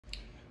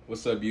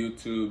What's up,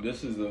 YouTube?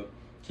 This is a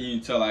can you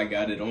tell I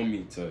got it on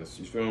me test.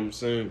 You feel what I'm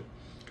saying?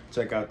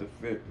 Check out the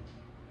fit.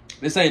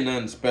 This ain't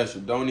nothing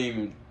special. Don't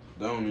even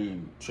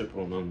trip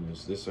on none of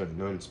this. This ain't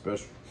nothing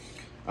special.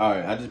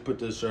 Alright, I just put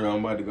this shirt on.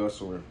 I'm about to go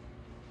somewhere.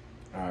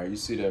 Alright, you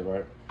see that,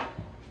 right?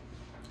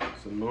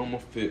 It's a normal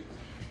fit.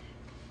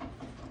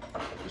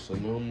 It's a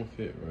normal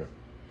fit, right?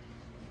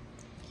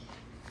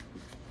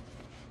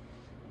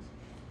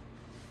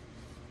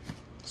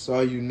 That's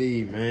all you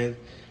need, man.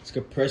 It's a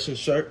compression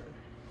shirt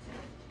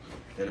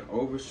and an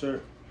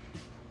overshirt.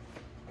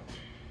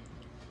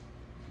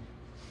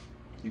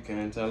 You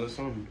can't tell us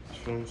something. You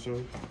feel what I'm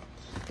saying?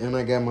 And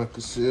I got my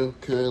concealed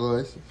carry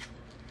license.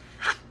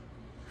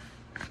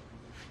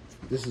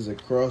 This is a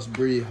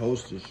Crossbreed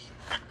Hostess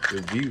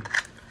review.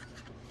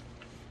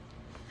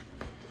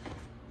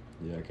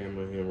 Yeah, I got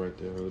my hand right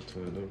there all the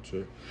time. Don't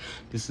trip.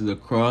 This is a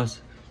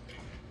Crossbreed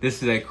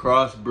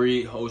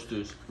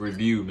Hostess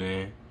review,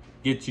 man.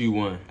 Get you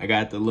one. I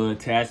got the little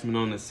attachment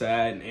on the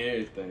side and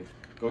everything.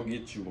 Go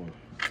get you one.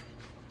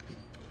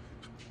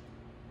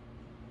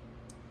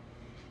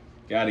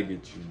 Gotta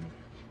get you one.